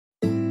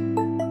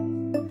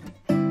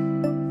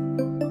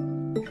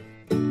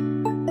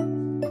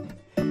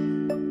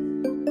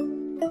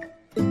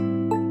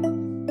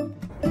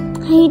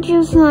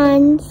Pager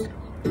Funds.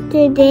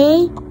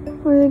 Today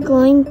we're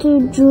going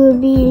to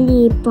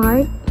Jubilee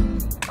Park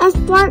as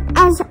part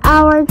of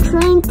our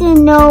Train to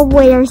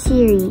Nowhere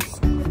series.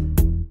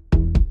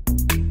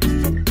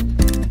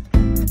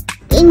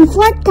 In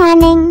Fort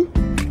Canning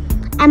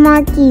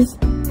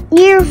MRT,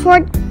 near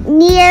Fort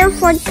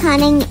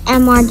Canning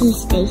MRT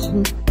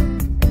Station.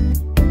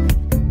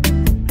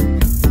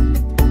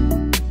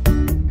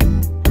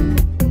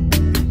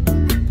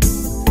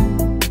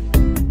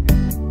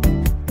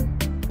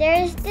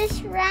 There's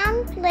this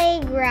round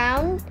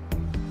playground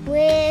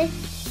with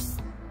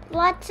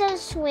lots of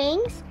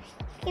swings.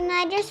 You can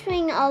either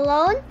swing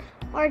alone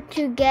or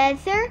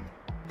together.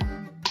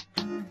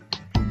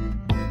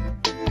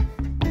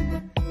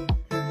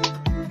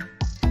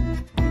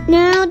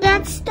 Now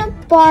that's the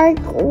park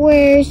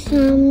where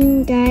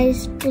some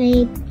guys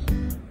play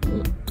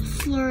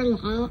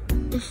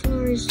the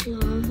floor is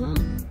lava.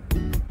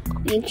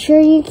 Make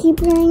sure you keep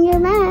wearing your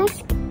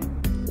mask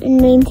and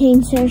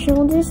maintain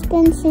social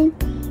distancing,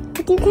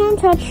 but you can't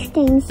touch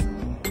things,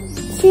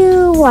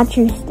 so watch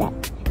your step.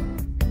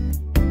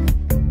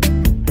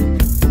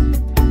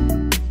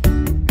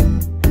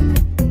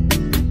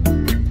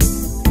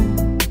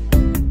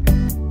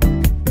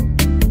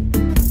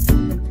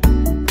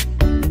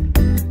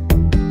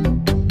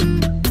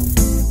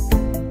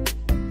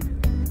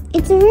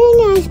 It's a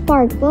really nice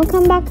park. We'll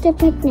come back to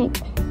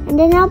picnic and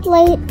then I'll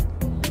play.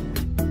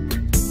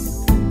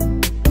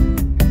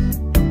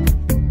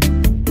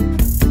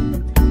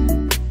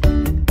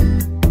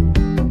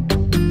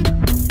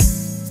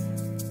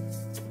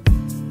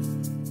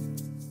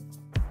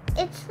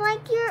 It's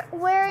like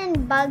we're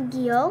in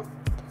Baguio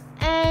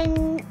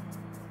and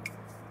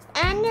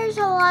there's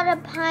a lot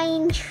of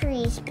pine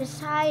trees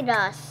beside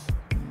us.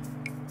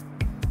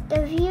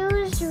 The view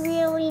is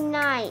really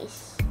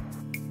nice.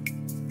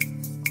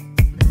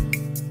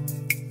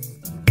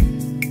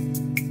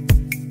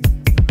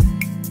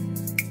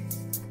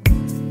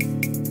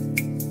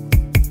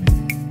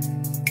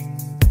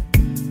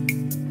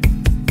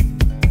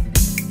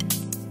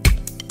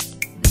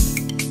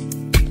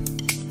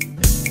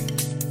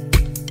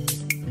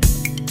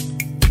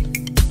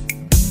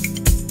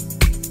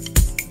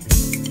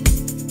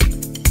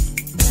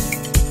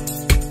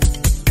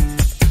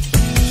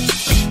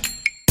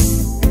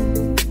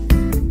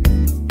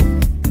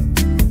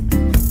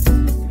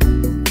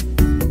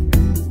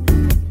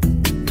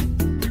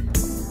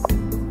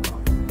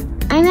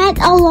 I met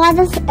a lot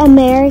of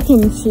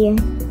Americans here.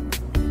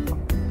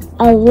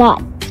 A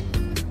lot.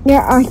 There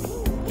are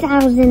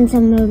thousands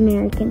of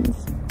Americans.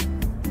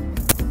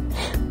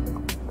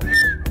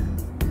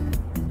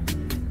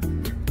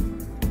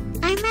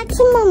 I met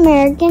some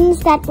Americans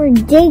that were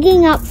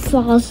digging up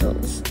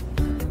fossils.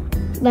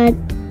 But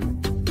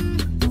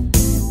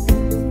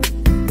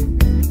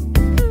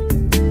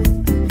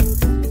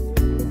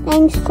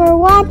thanks for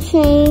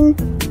watching.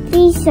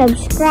 Please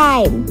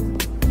subscribe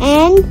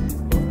and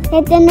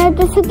hit the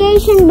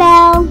notification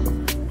bell.